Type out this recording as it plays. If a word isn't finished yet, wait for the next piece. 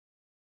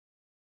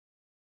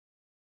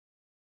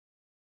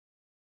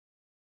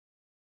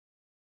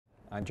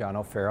I'm John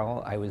O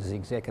Farrell. I was the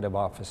Executive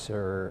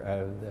Officer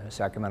of the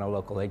Sacramento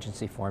Local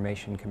Agency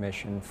Formation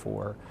Commission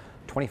for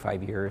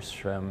 25 years,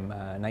 from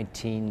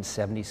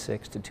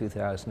 1976 to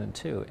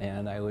 2002,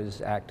 and I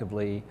was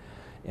actively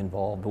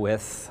involved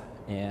with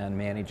and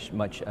managed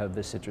much of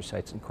the Citrus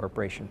Sites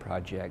Incorporation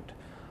project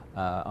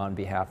on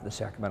behalf of the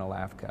Sacramento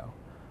LAFCO.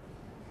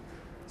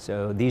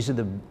 So this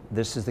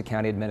is the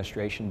County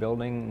Administration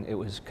Building. It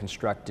was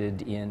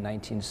constructed in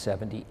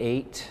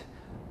 1978.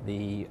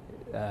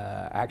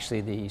 Actually,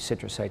 the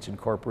Citrus Sites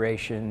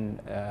Incorporation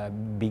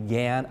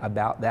began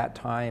about that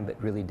time,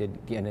 but really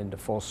didn't get into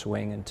full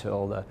swing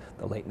until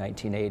the late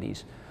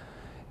 1980s.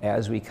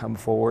 As we come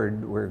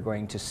forward, we're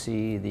going to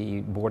see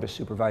the Board of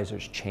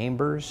Supervisors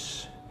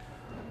chambers.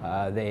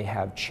 They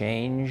have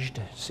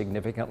changed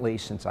significantly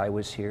since I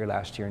was here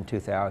last year in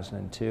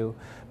 2002,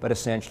 but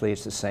essentially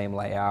it's the same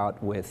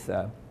layout with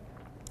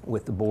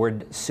the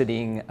board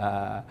sitting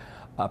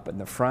up in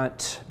the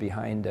front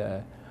behind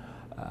a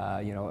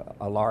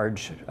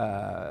large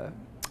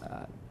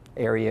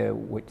area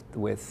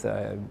with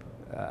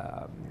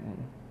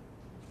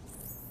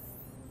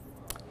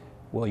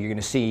well, you're going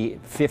to see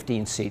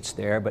 15 seats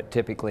there, but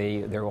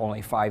typically there are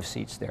only 5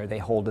 seats there. They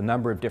hold a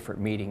number of different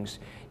meetings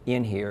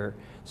in here.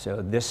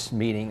 So this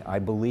meeting, I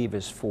believe,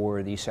 is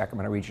for the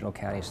Sacramento Regional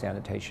County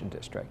Sanitation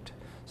District.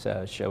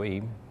 So shall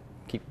we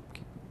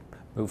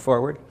move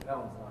forward? That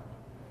one's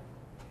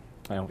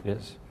on. Oh, it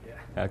is?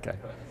 Yeah. Okay.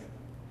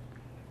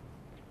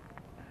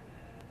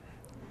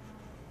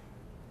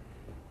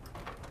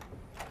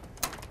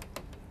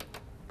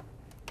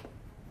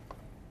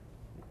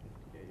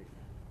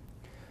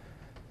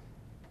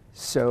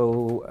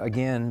 So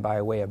again, by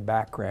way of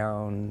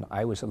background,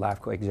 I was a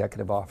LAFCO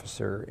executive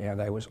officer,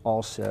 and I was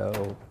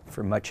also,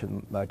 for much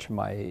of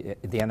my,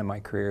 at the end of my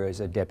career, as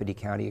a deputy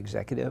county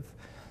executive.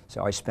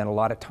 So I spent a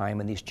lot of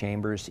time in these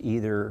chambers,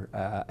 either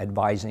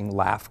advising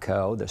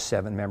LAFCO, the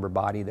 7-member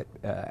body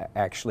that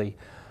actually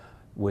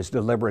was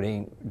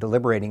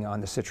deliberating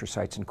on the Citrus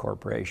Sites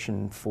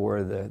Incorporation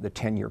for the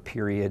 10-year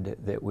period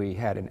that we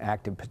had an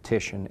active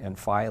petition and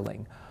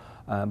filing.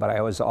 But I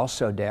was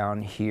also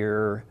down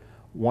here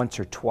once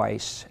or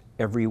twice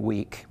every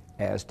week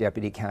as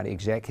Deputy County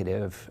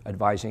Executive,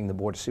 advising the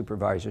Board of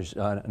Supervisors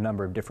on a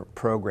number of different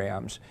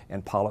programs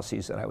and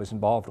policies that I was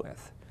involved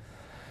with.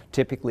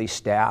 Typically,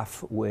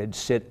 staff would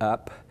sit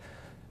up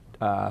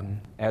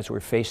as we're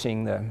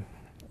facing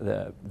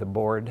the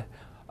board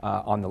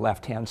on the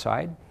left-hand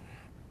side.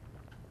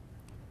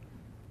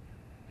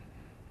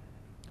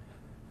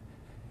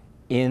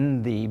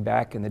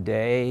 Back in the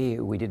day,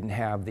 we didn't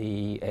have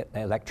the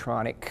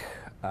electronic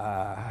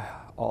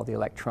all the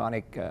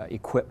electronic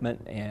equipment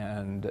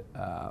and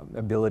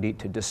ability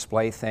to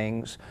display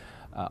things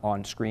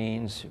on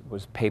screens. It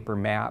was paper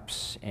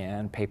maps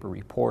and paper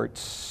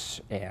reports,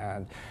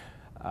 and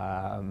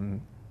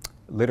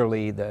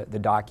literally the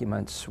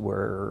documents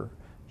were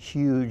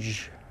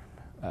huge,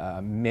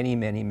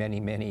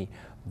 many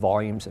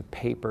volumes of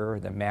paper.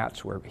 The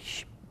maps were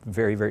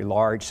very, very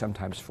large,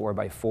 sometimes 4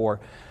 by 4.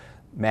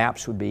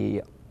 Maps would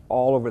be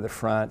all over the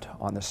front,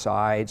 on the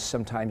sides,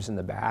 sometimes in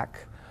the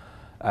back.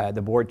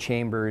 The board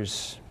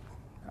chambers,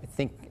 I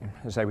think,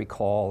 as I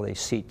recall, it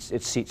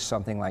seats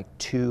something like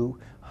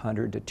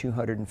 200 to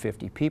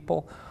 250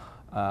 people.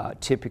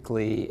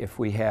 Typically, if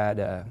we had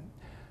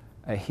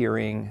a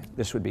hearing,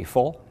 this would be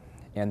full,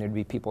 and there'd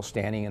be people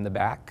standing in the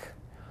back.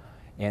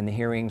 And the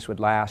hearings would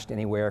last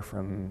anywhere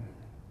from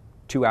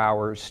 2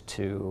 hours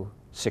to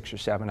 6 or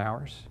 7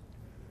 hours.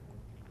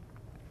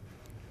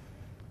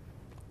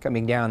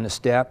 Coming down the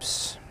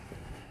steps,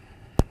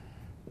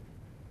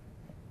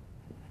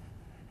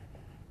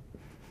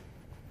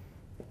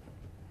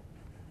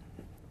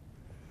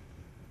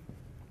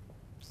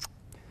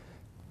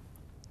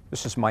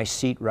 this is my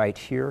seat right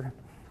here.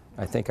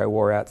 I think I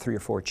wore out 3 or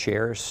 4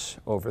 chairs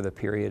over the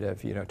period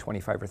of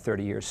 25 or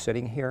 30 years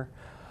sitting here.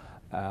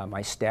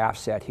 My staff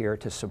sat here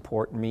to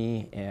support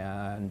me,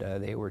 and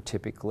they were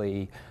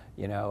typically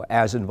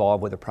as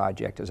involved with the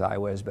project as I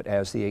was, but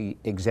as the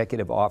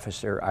executive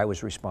officer, I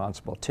was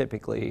responsible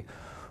typically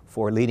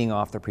for leading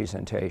off the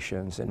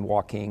presentations and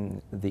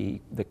walking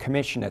the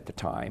commission at the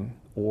time,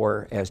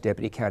 or as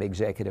deputy county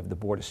executive, the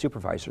Board of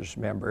Supervisors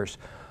members,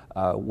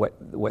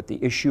 what the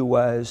issue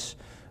was,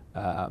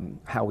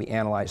 how we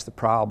analyzed the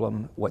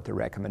problem, what the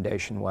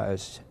recommendation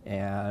was,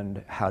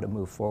 and how to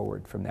move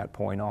forward from that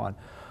point on.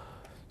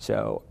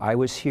 So I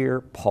was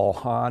here. Paul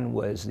Hahn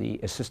was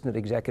the assistant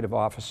executive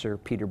officer.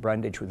 Peter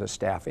Brundage was a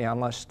staff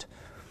analyst.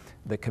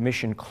 The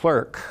commission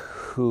clerk,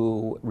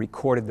 who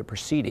recorded the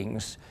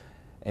proceedings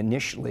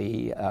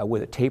initially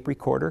with a tape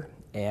recorder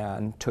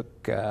and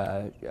took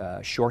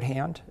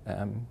shorthand.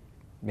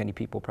 Many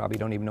people probably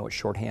don't even know what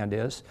shorthand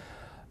is.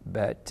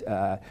 But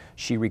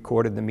she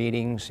recorded the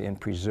meetings and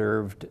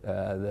preserved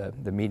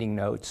the meeting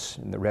notes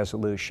and the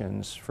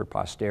resolutions for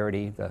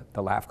posterity. The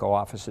LAFCO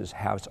offices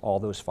house all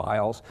those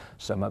files.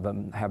 Some of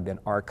them have been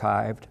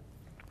archived.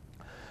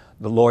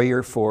 The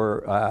lawyer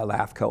for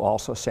LAFCO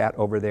also sat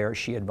over there.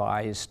 She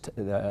advised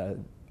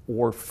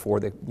or for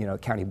the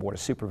County Board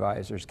of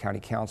Supervisors, County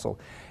Council,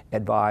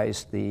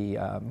 advise the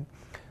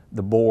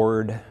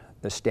board,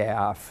 the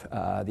staff,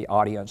 the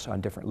audience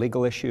on different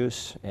legal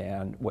issues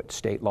and what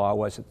state law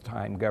was at the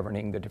time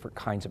governing the different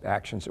kinds of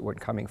actions that were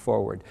coming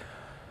forward.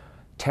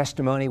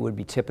 Testimony would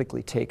be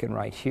typically taken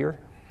right here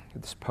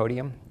at this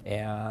podium,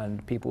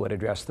 and people would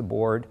address the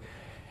board,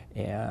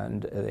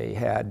 and they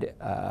had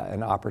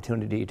an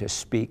opportunity to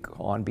speak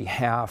on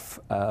behalf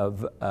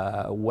of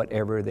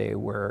whatever they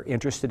were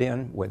interested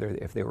in, whether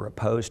if they were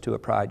opposed to a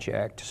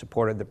project,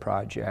 supported the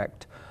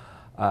project.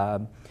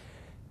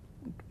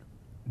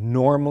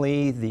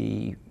 Normally,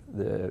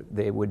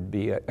 they would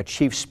be a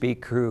chief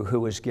speaker who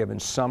was given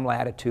some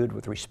latitude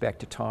with respect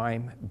to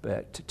time,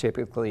 but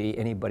typically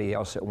anybody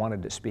else that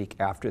wanted to speak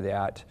after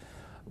that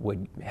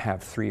would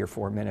have 3 or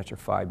 4 minutes or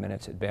 5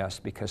 minutes at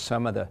best, because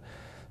some of the,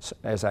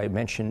 as I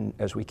mentioned,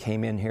 as we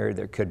came in here,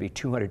 there could be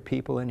 200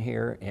 people in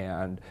here,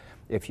 and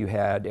if you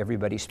had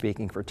everybody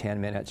speaking for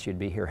 10 minutes, you'd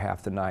be here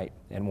half the night.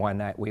 And one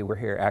night we were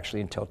here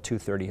actually until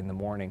 2:30 in the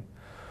morning.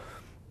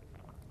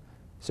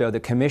 So the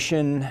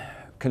commission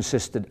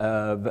consisted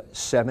of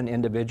 7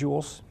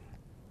 individuals,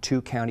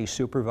 2 county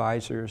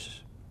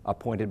supervisors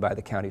appointed by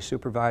the county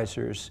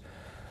supervisors,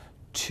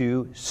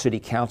 2 city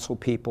council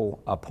people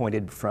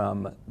appointed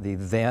from the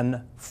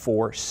then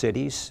 4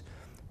 cities,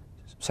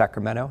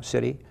 Sacramento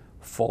City,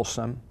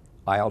 Folsom,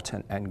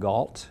 Ileton, and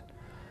Galt,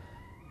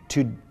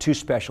 2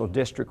 special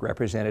district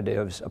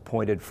representatives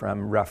appointed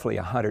from roughly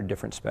 100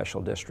 different special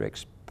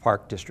districts,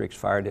 park districts,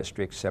 fire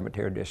districts,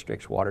 cemetery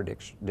districts, water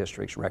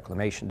districts,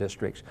 reclamation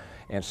districts,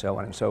 and so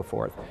on and so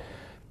forth.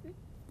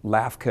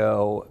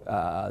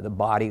 LAFCO, the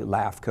body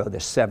LAFCO, the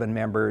 7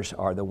 members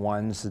are the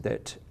ones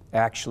that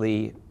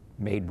actually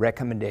made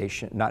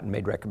not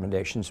made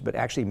recommendations, but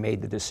actually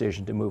made the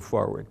decision to move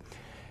forward.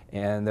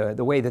 And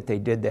the way that they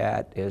did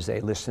that is they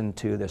listened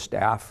to the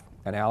staff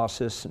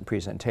analysis and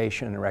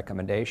presentation and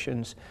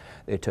recommendations.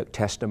 They took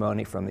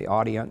testimony from the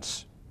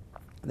audience.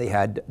 They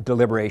had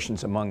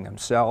deliberations among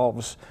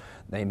themselves.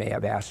 They may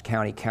have asked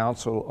county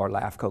council or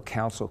LAFCO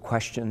council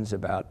questions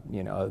about,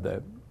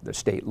 the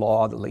state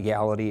law, the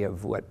legality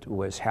of what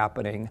was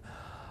happening.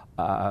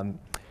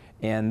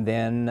 And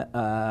then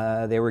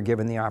they were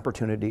given the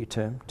opportunity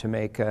to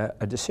make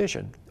a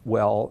decision.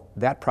 Well,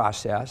 that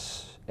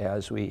process,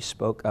 as we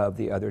spoke of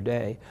the other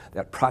day,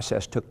 that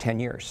process took 10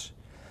 years.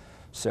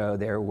 So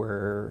there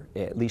were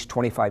at least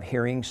 25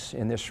 hearings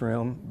in this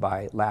room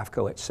by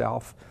LAFCO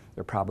itself.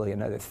 There are probably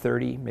another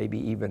 30, maybe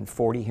even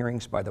 40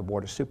 hearings by the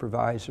Board of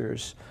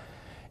Supervisors,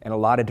 and a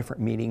lot of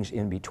different meetings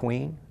in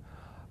between.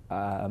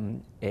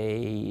 An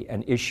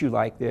issue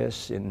like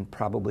this in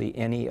probably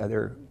any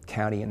other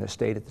county in the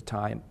state at the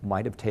time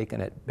might have taken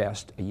at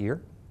best a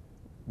year,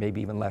 maybe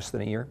even less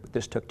than a year, but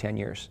this took 10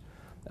 years.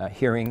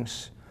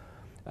 Hearings,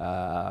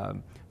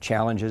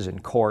 challenges in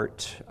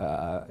court,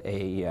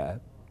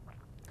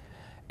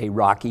 a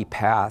rocky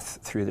path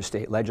through the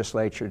state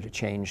legislature to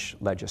change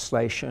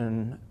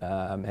legislation,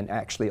 and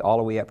actually all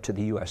the way up to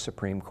the U.S.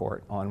 Supreme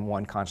Court on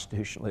one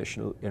constitutional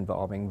issue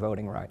involving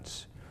voting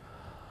rights.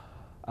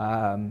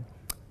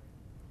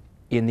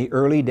 In the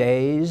early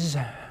days,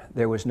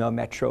 there was no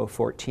Metro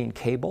 14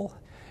 cable.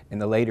 In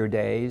the later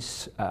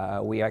days,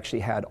 we actually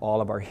had all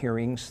of our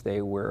hearings.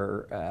 They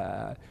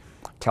were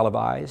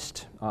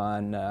televised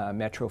on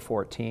Metro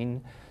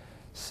 14.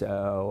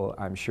 So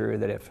I'm sure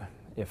that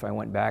if I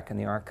went back in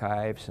the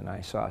archives and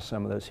I saw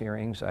some of those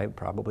hearings, I'd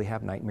probably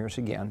have nightmares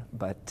again.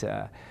 But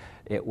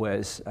it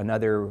was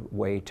another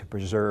way to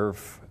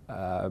preserve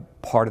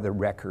part of the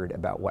record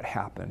about what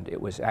happened.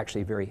 It was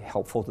actually very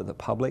helpful to the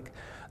public,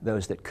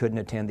 those that couldn't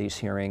attend these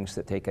hearings,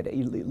 that they could at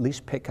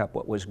least pick up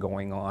what was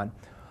going on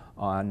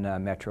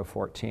Metro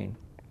 14.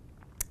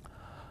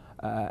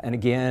 And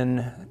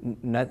again,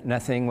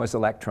 nothing was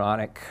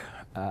electronic.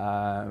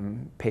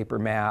 Paper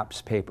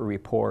maps, paper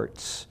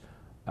reports.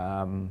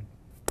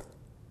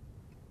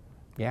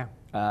 Yeah,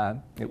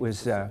 it was.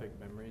 Specific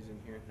memories in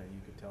here that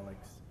you could tell, like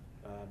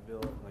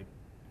Bill, like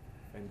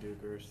Van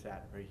Duker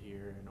sat right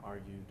here and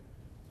argued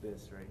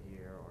this right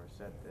here, or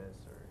said this,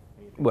 or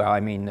anything. Well, I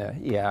mean,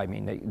 yeah, I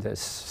mean, the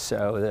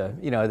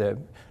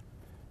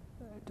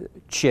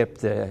CHIP,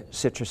 the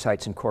Citrus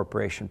Sites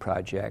Incorporation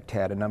project,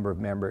 had a number of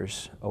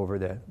members over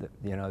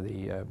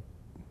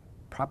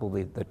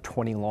probably the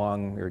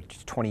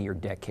 20-year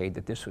decade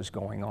that this was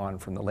going on,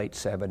 from the late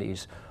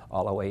 70s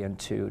all the way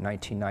into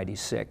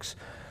 1996.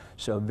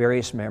 So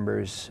various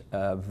members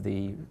of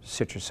the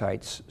Citrus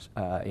Sites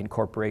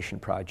Incorporation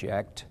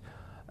project,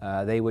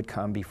 they would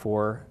come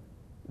before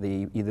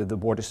either the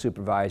Board of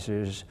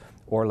Supervisors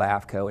or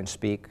LAFCO and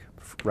speak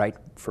right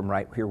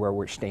here where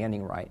we're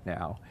standing right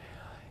now.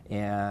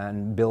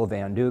 And Bill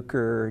Van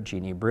Duker,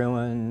 Jeannie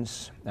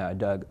Bruins,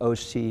 Doug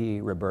Ossie,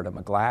 Roberta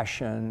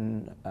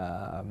McGlashan,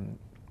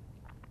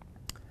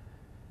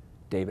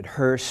 David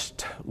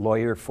Hurst,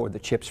 lawyer for the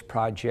CHIPS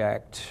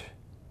project,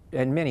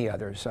 and many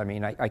others. I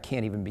mean, I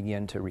can't even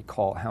begin to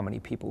recall how many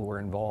people were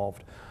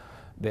involved.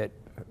 But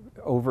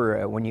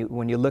when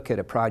you look at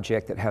a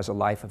project that has a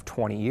life of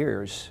 20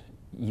 years,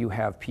 you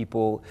have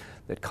people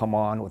that come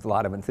on with a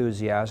lot of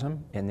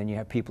enthusiasm, and then you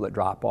have people that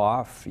drop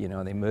off.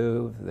 They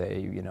move,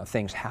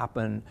 things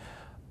happen,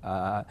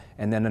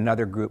 and then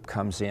another group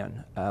comes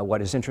in.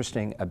 What is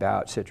interesting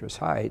about Citrus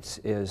Heights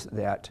is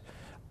that,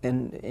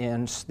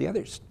 and the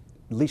others,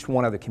 at least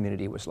one other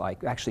community was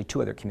actually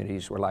two other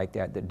communities were like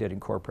that did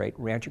incorporate.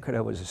 Rancho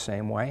Cordova was the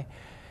same way,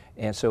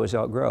 and so was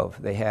Elk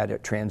Grove. They had a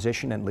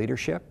transition in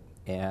leadership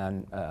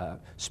and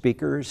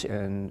speakers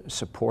and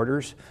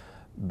supporters,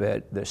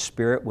 but the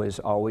spirit was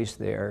always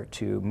there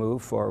to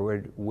move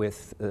forward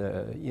with,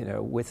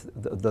 with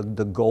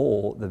the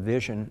goal, the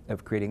vision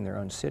of creating their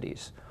own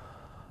cities.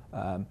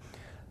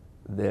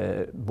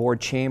 The board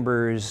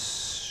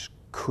chambers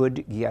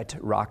could get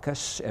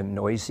raucous and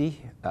noisy,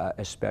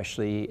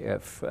 especially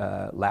if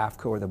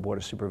LAFCO or the Board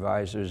of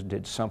Supervisors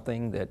did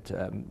something that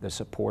the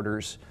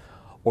supporters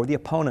or the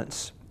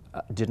opponents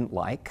didn't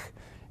like,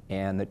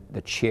 and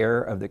the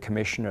chair of the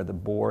commission or the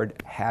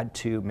board had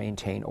to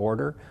maintain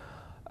order.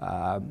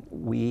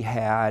 We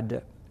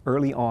had,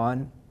 early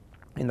on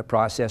in the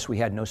process, we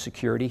had no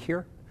security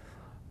here.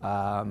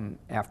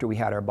 After we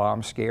had our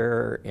bomb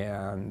scare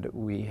and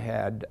we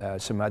had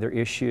some other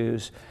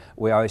issues,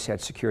 we always had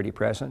security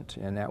present,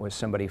 and that was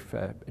somebody,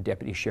 a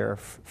deputy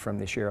sheriff from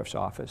the sheriff's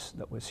office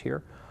that was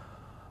here.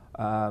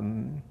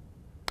 And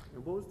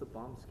what was the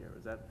bomb scare?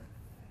 Was that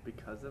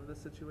because of the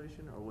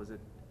situation, or was it?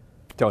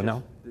 Don't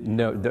know.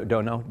 No,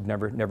 don't know.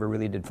 Never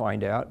really did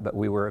find out, but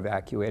we were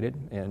evacuated,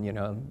 and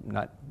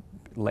not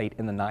late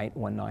in the night,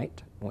 one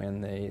night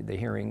when the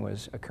hearing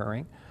was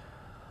occurring.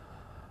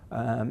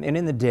 And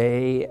in the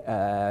day,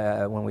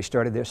 when we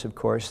started this, of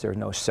course, there were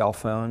no cell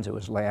phones. It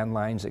was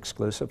landlines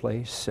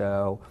exclusively.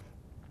 So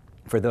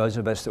for those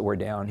of us that were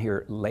down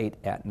here late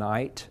at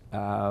night,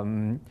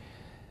 and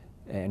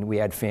we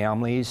had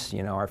families,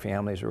 our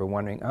families were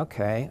wondering,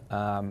 okay,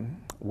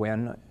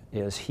 when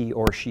is he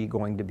or she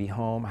going to be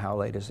home? How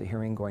late is the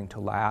hearing going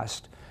to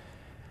last?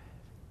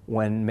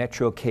 When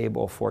Metro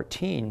Cable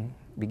 14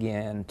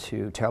 began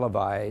to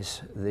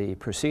televise the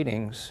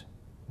proceedings,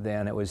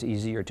 then it was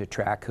easier to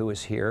track who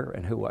was here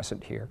and who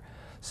wasn't here.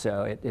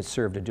 So it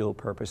served a dual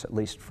purpose, at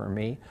least for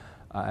me.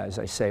 As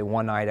I say,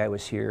 one night I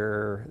was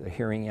here, the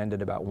hearing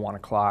ended about 1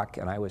 o'clock,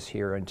 and I was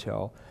here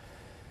until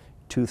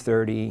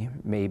 2:30,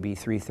 maybe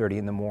 3:30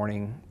 in the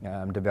morning,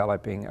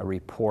 developing a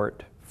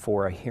report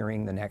for a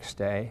hearing the next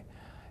day.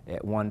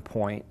 At one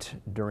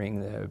point during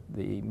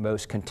the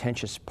most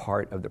contentious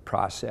part of the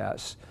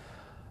process,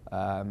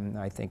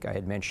 I think I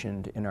had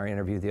mentioned in our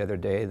interview the other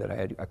day that I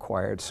had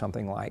acquired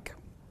something like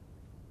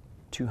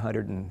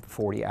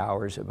 240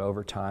 hours of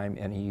overtime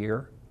in a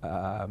year,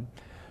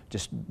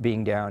 just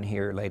being down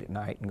here late at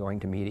night and going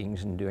to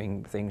meetings and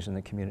doing things in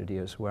the community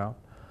as well.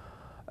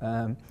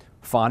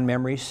 Fond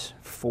memories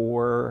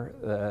for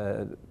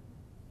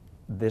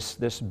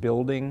this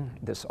building,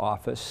 this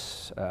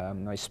office.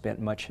 I spent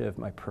much of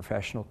my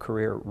professional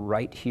career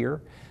right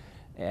here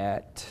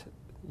at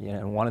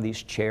one of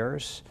these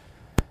chairs.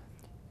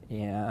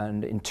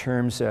 And in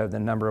terms of the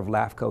number of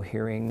LAFCO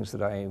hearings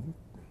that I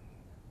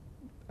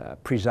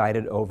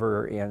presided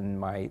over in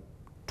my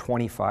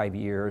 25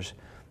 years,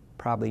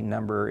 probably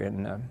number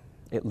in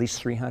at least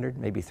 300,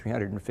 maybe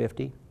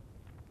 350.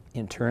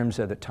 In terms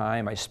of the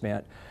time I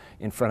spent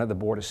in front of the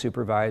Board of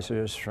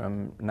Supervisors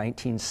from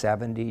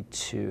 1970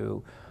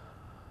 to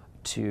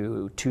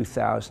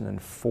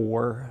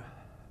 2004,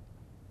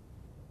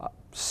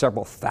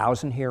 several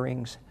thousand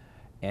hearings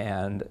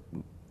and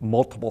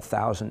multiple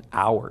thousand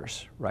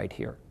hours right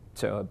here.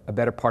 So a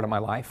better part of my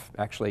life,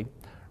 actually,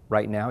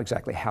 right now,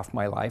 exactly half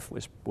my life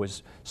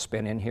was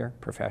spent in here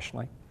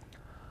professionally.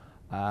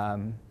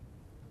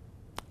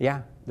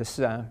 Yeah, this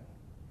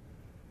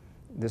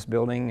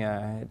building,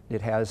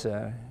 it has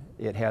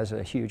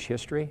a huge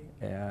history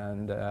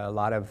and a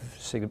lot of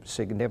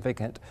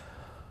significant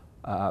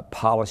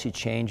policy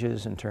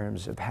changes in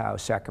terms of how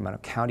Sacramento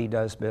County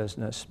does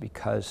business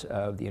because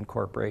of the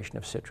incorporation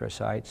of Citrus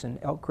Heights, and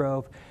Elk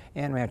Grove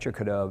and Rancho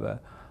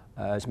Cordova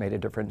has made a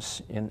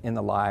difference in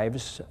the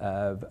lives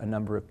of a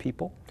number of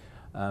people.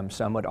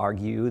 Some would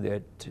argue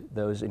that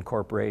those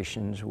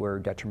incorporations were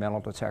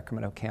detrimental to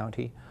Sacramento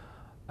County.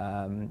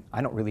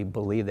 I don't really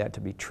believe that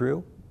to be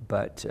true,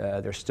 but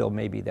there still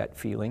may be that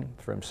feeling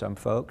from some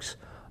folks.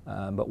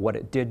 But what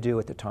it did do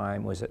at the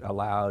time was it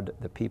allowed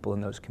the people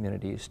in those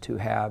communities to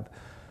have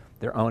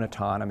their own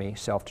autonomy,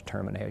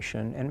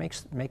 self-determination, and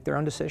make their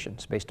own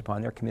decisions based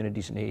upon their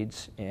community's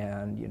needs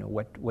and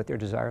what their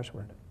desires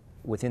were.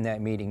 Within that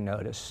meeting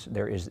notice,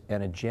 there is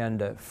an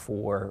agenda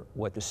for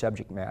what the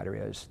subject matter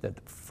is, that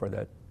for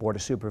the Board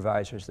of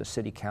Supervisors, the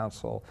City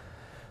Council,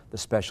 the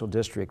Special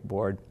District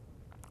Board,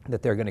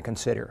 that they're going to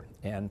consider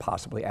and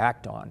possibly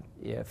act on.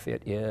 If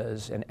it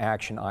is an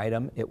action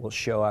item, it will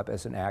show up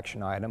as an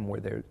action item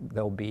where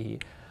there'll be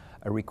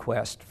a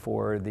request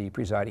for the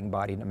presiding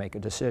body to make a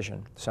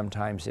decision.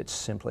 Sometimes it's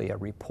simply a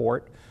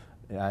report,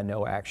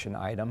 no action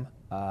item.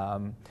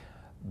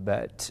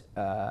 But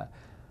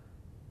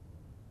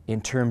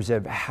in terms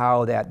of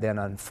how that then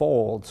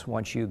unfolds,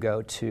 once you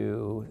go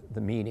to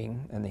the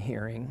meeting and the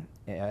hearing,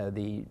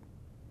 the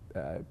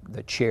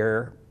the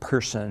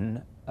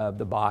chairperson of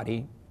the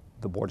body,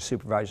 the Board of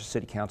Supervisors,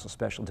 City Council,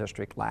 Special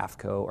District,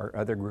 LAFCO, or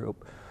other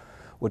group,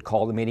 would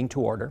call the meeting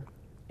to order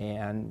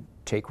and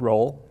take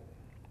roll,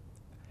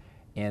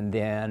 and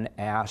then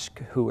ask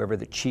whoever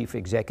the chief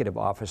executive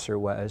officer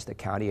was, the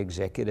county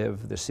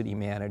executive, the city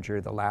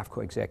manager, the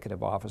LAFCO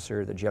executive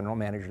officer, the general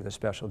manager of the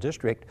special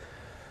district,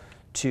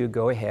 to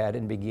go ahead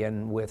and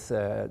begin with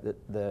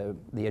the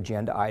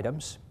agenda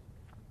items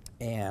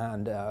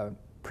and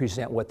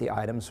present what the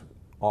items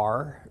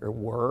are or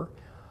were.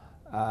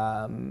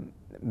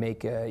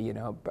 Make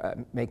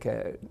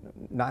a,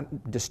 not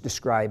just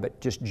describe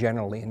it just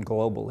generally and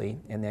globally,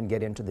 and then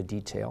get into the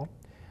detail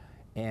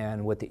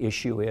and what the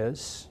issue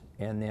is,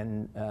 and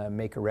then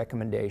make a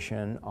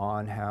recommendation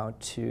on how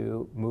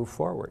to move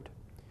forward.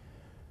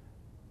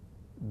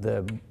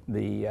 The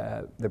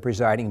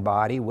presiding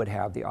body would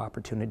have the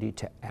opportunity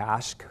to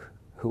ask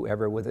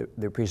whoever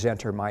the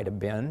presenter might have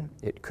been.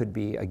 It could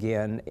be,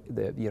 again,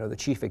 the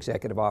chief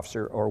executive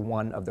officer or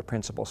one of the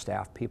principal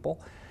staff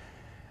people.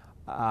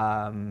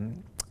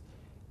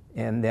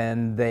 And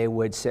then they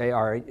would say,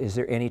 all right, is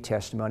there any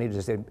testimony?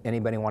 Does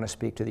anybody want to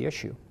speak to the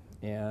issue?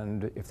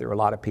 And if there were a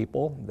lot of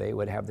people, they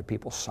would have the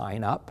people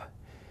sign up.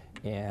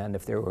 And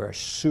if there were a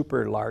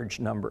super large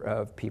number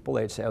of people,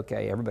 they'd say,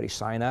 okay, everybody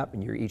sign up,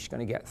 and you're each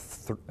going to get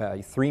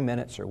 3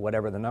 minutes or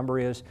whatever the number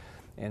is.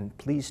 And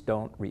please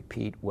don't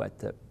repeat what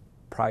the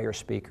prior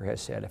speaker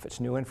has said. If it's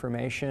new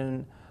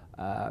information,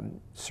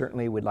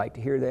 certainly we'd like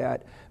to hear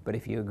that. But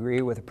if you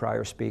agree with the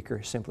prior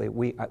speaker, simply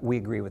we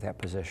agree with that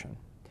position.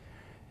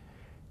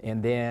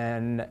 And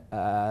then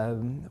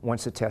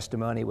once the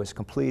testimony was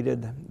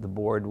completed, the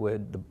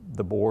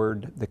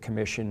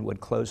commission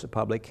would close the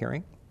public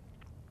hearing,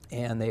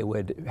 and they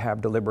would have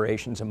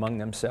deliberations among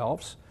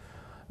themselves,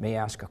 may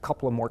ask a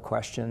couple of more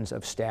questions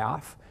of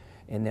staff,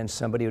 and then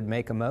somebody would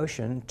make a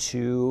motion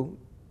to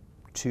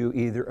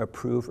either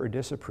approve or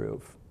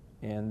disapprove.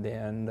 And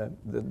then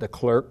the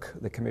clerk,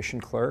 the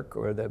commission clerk,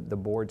 or the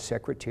board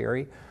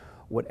secretary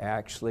would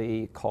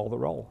actually call the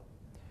roll.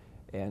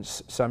 And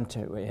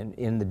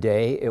in the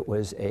day, it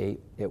was a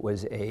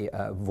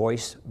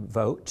voice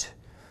vote.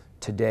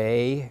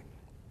 Today,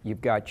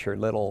 you've got your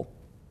little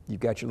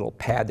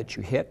pad that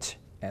you hit,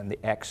 and the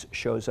X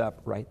shows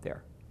up right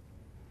there.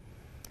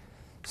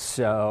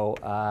 So,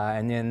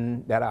 and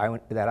then that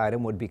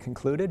item would be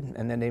concluded,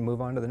 and then they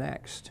move on to the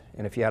next.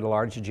 And if you had a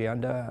large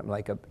agenda,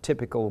 like a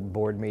typical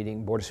board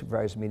of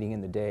supervisors meeting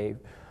in the day,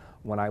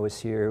 when I was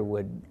here,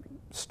 would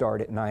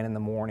start at 9 in the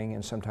morning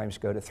and sometimes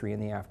go to 3 in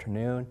the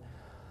afternoon.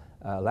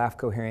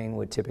 LAFCO hearing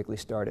would typically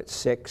start at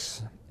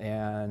 6,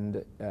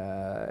 and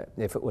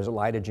if it was a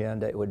light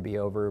agenda, it would be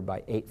over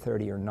by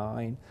 8:30 or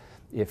 9.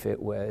 If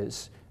it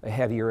was a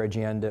heavier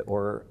agenda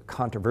or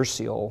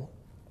controversial,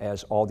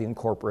 as all the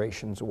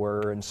incorporations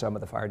were and some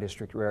of the fire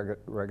district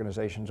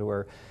reorganizations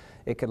were,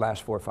 it could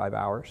last 4 or 5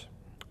 hours,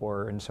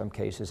 or in some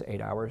cases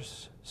 8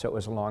 hours. So it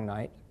was a long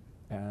night,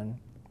 and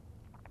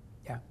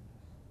yeah.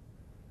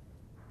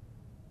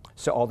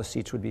 So all the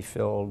seats would be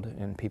filled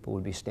and people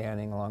would be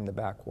standing along the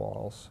back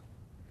walls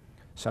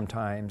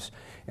sometimes.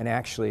 And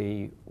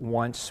actually,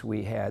 once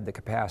we had the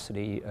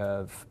capacity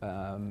of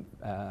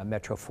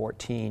Metro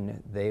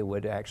 14, they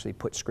would actually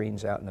put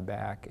screens out in the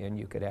back, and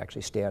you could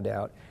actually stand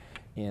out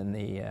in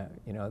the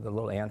the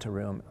little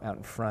anteroom out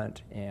in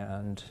front,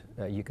 and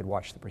you could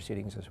watch the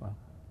proceedings as well.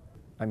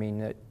 I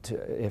mean,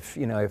 if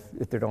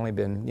there'd only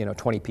been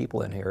 20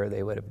 people in here,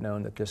 they would have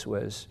known that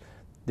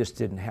this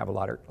didn't have a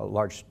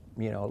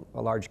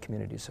large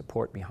community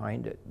support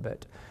behind it.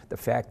 But the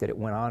fact that it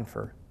went on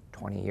for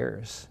 20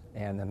 years,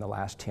 and then the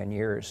last 10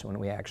 years when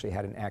we actually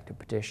had an active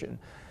petition,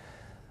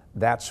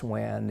 that's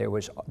when there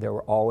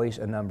were always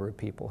a number of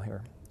people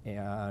here.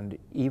 And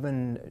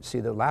even, see,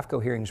 the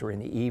LAFCO hearings were in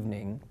the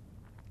evening.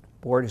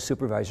 Board of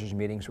Supervisors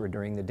meetings were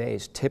during the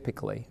days,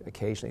 typically.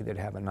 Occasionally they'd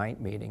have a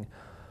night meeting.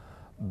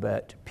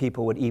 But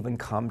people would even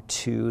come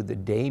to the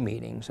day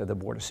meetings of the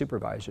Board of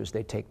Supervisors.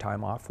 They'd take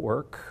time off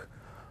work,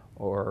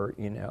 or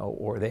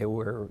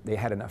they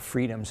had enough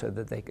freedom so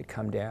that they could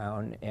come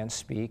down and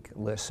speak,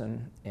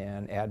 listen,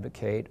 and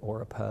advocate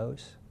or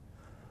oppose.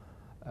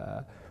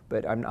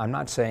 But I'm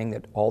not saying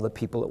that all the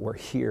people that were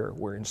here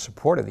were in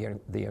support of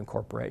the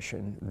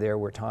incorporation. There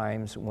were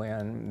times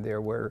when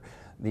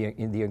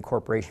the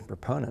incorporation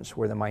proponents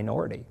were the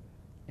minority,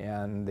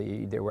 and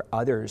there were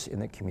others in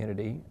the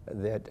community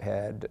that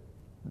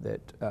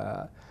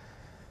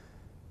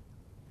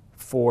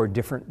for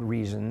different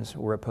reasons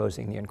were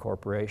opposing the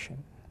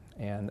incorporation.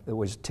 And it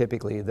was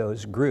typically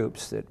those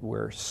groups that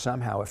were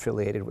somehow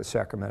affiliated with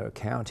Sacramento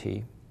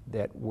County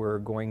that were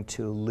going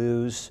to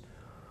lose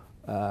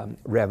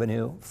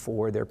revenue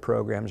for their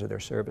programs or their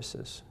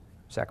services.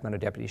 Sacramento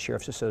Deputy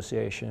Sheriff's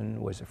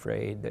Association was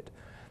afraid that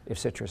if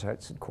Citrus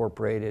Heights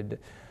Incorporated,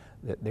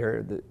 that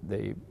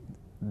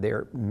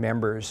their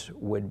members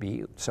would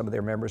be, some of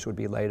their members would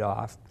be laid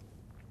off.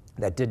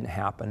 That didn't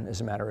happen.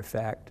 As a matter of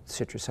fact,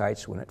 Citrus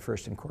Heights, when it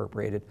first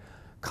incorporated,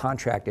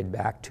 contracted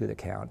back to the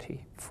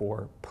county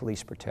for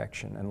police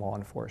protection and law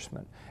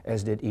enforcement,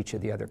 as did each of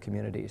the other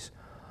communities.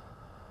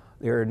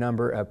 There are a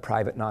number of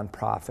private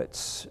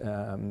nonprofits.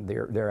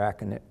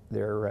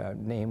 Their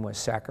name was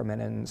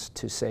Sacramentans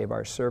to Save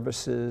Our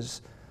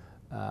Services,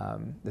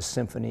 the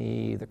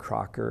Symphony, the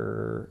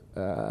Crocker,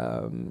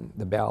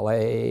 the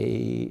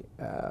Ballet,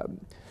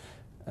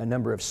 a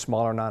number of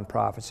smaller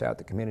nonprofits out in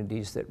the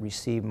communities that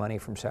receive money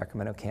from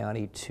Sacramento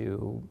County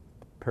to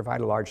provide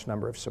a large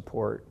number of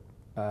support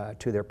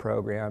to their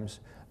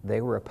programs.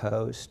 They were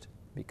opposed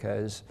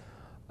because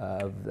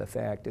of the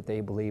fact that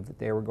they believed that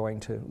they were going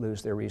to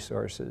lose their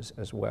resources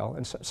as well.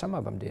 And some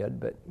of them did,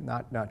 but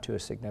not to a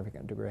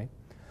significant degree.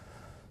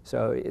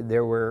 So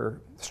there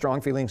were strong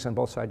feelings on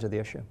both sides of the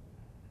issue.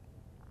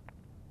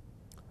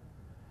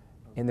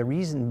 And the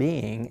reason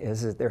being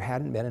is that there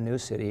hadn't been a new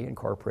city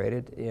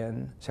incorporated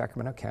in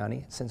Sacramento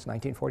County since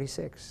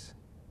 1946.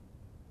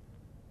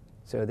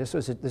 So this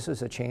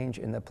was a change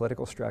in the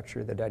political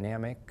structure, the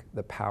dynamic,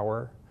 the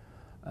power,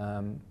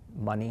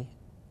 money.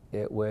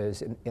 It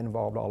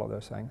involved all of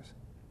those things.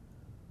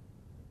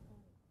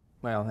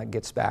 Well, that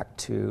gets back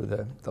to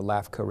the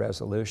LAFCO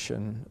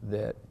resolution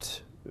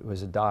that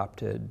was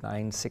adopted,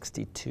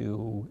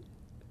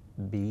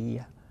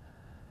 962B,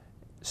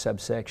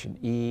 subsection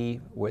E,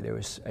 where there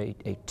was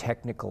a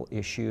technical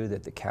issue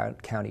that the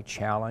county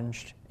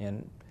challenged.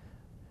 And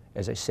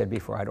as I said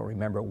before, I don't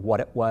remember what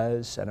it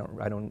was. I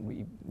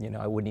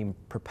wouldn't even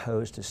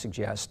propose to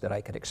suggest that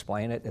I could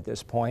explain it at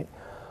this point.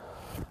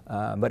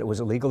 But it was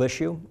a legal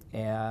issue,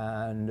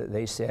 and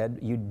they said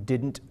you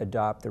didn't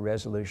adopt the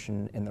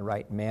resolution in the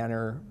right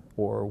manner,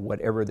 or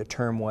whatever the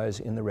term was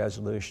in the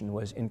resolution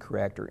was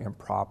incorrect or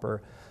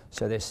improper.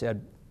 So they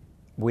said,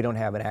 we don't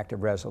have an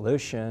active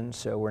resolution,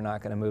 so we're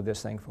not going to move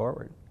this thing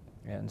forward.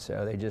 And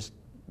so they just,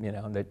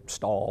 they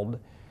stalled,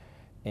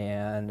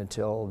 and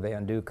until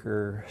Van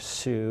Duker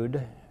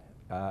sued,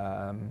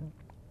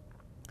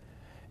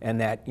 and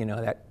that,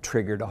 that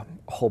triggered a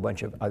whole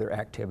bunch of other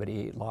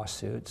activity,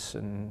 lawsuits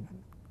and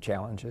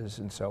challenges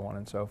and so on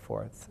and so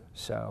forth.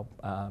 So,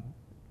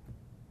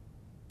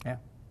 yeah.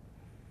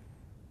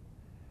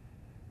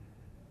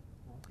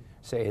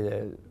 Say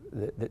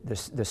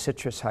the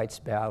Citrus Heights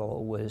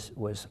battle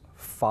was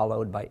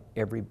followed by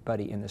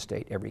everybody in the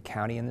state, every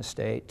county in the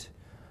state,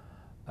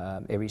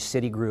 every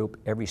city group,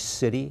 every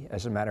city,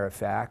 as a matter of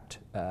fact.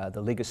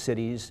 The League of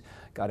Cities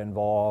got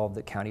involved,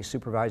 the County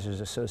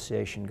Supervisors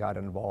Association got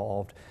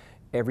involved.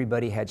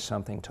 Everybody had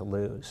something to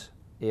lose.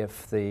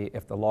 If the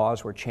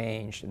laws were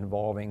changed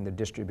involving the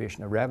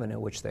distribution of revenue,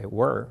 which they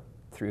were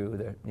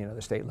through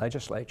the state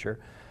legislature,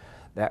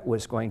 that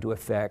was going to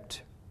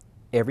affect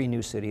every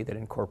new city that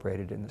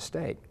incorporated in the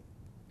state.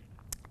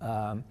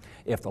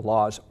 If the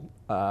laws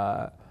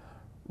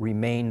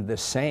remained the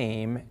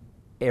same,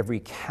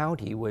 every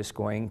county was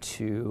going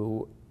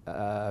to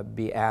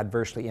be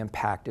adversely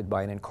impacted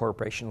by an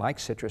incorporation like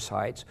Citrus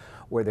Heights,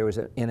 where there was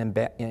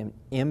an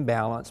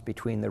imbalance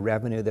between the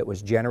revenue that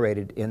was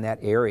generated in that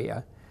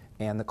area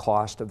and the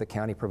cost of the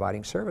county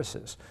providing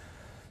services.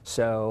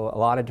 So a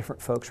lot of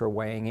different folks were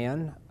weighing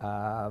in.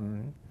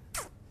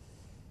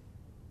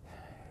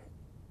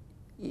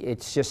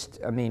 It's just,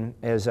 I mean,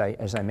 as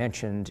I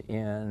mentioned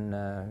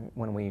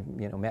when we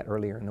met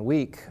earlier in the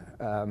week,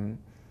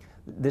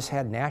 this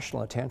had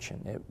national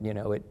attention.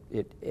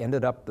 It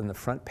ended up in the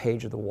front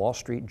page of the Wall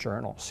Street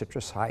Journal,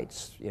 Citrus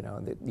Heights,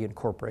 the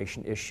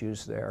incorporation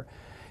issues there.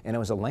 And it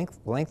was a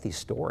lengthy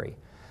story.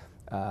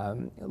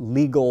 The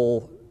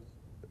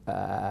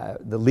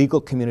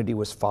legal community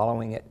was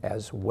following it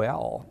as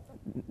well,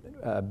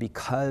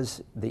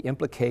 because the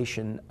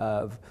implication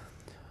of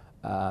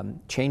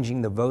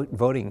changing the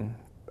voting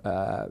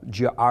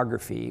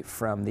geography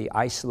from the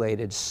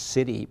isolated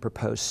city,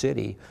 proposed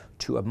city,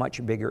 to a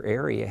much bigger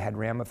area had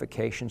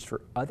ramifications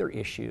for other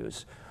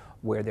issues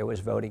where there was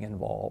voting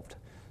involved.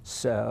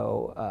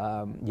 So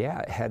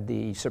yeah, had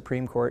the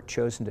Supreme Court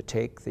chosen to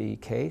take the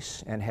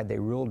case and had they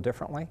ruled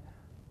differently,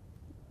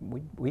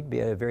 we'd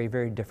be a very,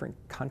 very different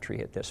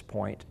country at this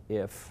point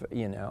if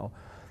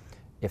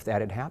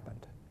that had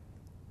happened.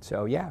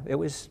 So yeah, it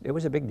was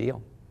a big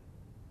deal.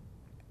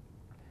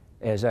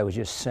 As I was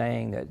just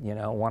saying that,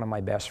 one of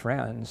my best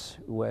friends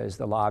was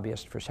the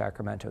lobbyist for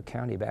Sacramento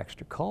County,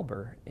 Baxter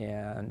Culber,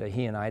 and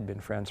he and I had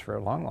been friends for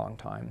a long, long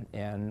time,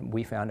 and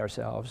we found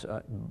ourselves,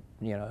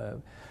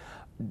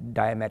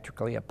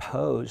 diametrically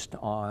opposed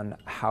on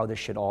how this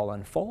should all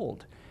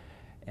unfold.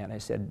 And I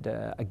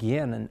said,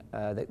 again,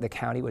 the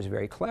county was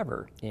very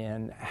clever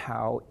in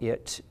how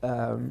it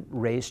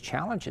raised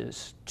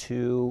challenges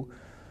to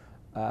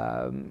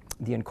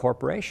the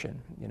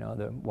incorporation.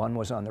 The one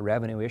was on the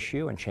revenue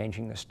issue and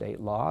changing the state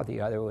law. The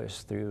other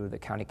was through the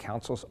county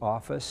council's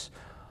office,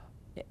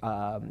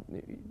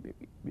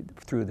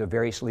 through the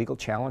various legal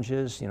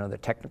challenges, the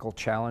technical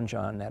challenge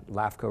on that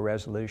LAFCO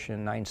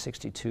resolution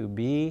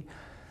 962B,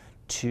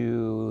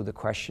 to the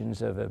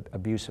questions of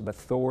abuse of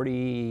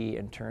authority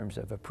in terms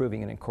of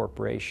approving an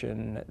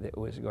incorporation that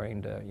was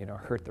going to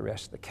hurt the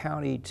rest of the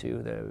county,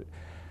 to the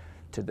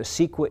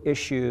CEQA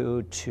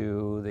issue,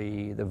 to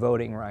the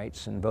voting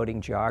rights and voting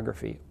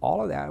geography.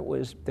 All of that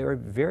they were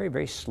very,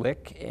 very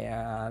slick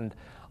and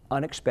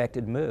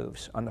unexpected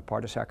moves on the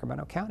part of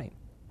Sacramento County.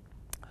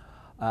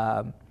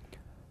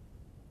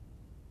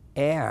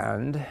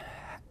 And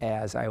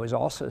as I was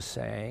also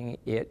saying,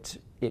 it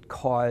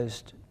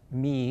caused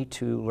me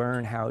to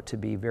learn how to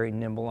be very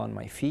nimble on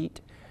my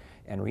feet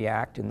and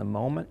react in the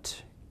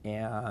moment,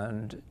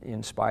 and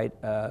in spite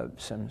of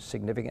some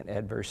significant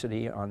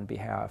adversity on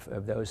behalf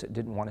of those that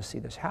didn't want to see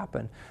this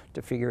happen,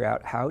 to figure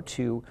out how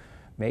to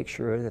make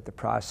sure that the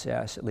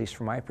process, at least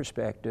from my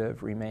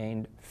perspective,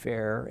 remained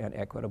fair and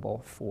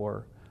equitable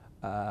for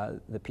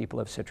the people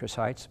of Citrus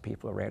Heights, the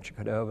people of Rancho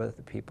Cordova,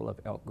 the people of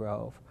Elk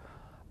Grove.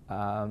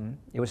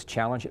 It was a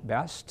challenge at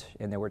best,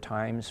 and there were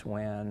times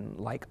when,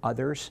 like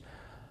others,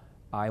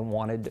 I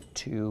wanted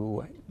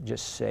to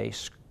just say,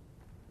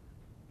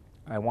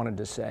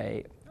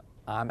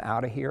 I'm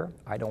out of here.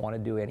 I don't want to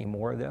do any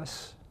more of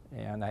this.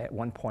 And at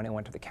one point I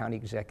went to the county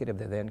executive,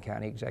 the then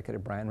county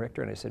executive, Brian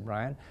Richter, and I said,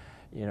 Brian,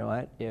 you know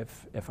what,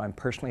 if I'm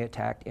personally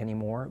attacked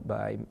anymore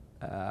by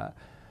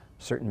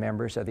certain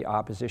members of the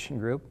opposition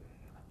group,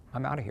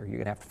 I'm out of here. You're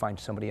going to have to find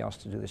somebody else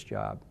to do this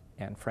job.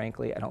 And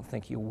frankly, I don't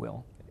think you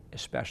will,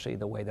 especially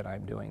the way that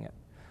I'm doing it.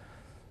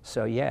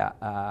 So yeah,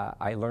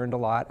 I learned a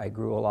lot. I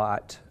grew a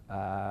lot.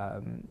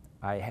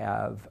 I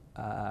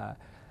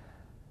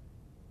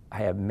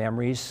have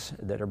memories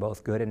that are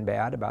both good and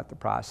bad about the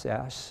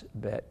process,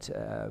 but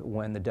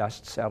when the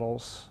dust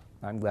settles,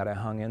 I'm glad I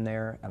hung in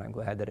there, and I'm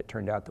glad that it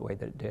turned out the way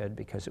that it did,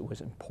 because it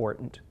was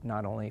important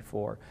not only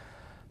for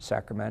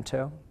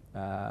Sacramento,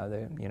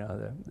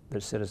 the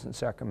citizens of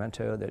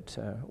Sacramento that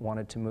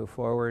wanted to move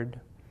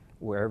forward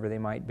wherever they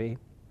might be,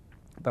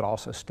 but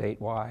also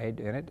statewide,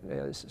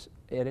 and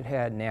it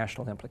had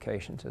national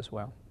implications as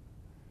well.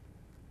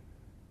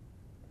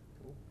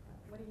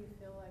 What do you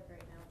feel like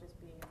right now, just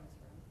being in this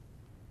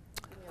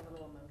room? Give me a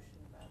little emotion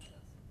about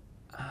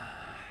this.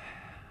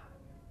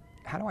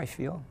 How do I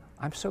feel?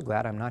 I'm so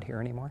glad I'm not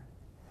here anymore.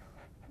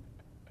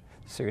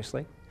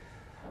 Seriously.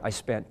 I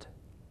spent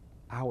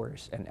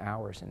hours and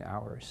hours and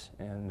hours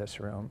in this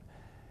room,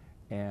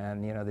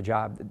 and you know, the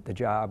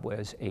job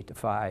was 8 to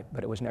 5,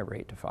 but it was never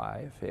 8 to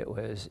 5. It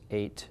was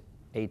 8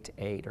 to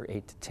 8 or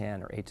 8 to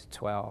 10 or 8 to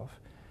 12.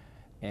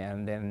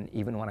 And then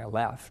even when I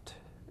left,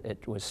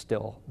 it was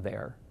still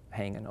there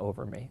hanging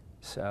over me.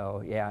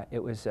 So yeah,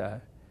 it was, I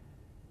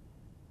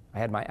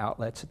had my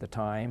outlets at the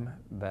time,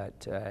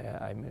 but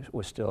I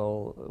was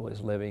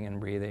living and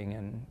breathing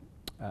and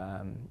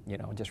you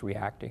know, just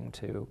reacting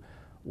to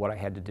what I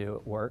had to do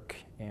at work.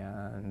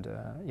 And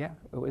yeah,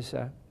 it was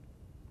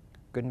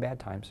good and bad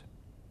times.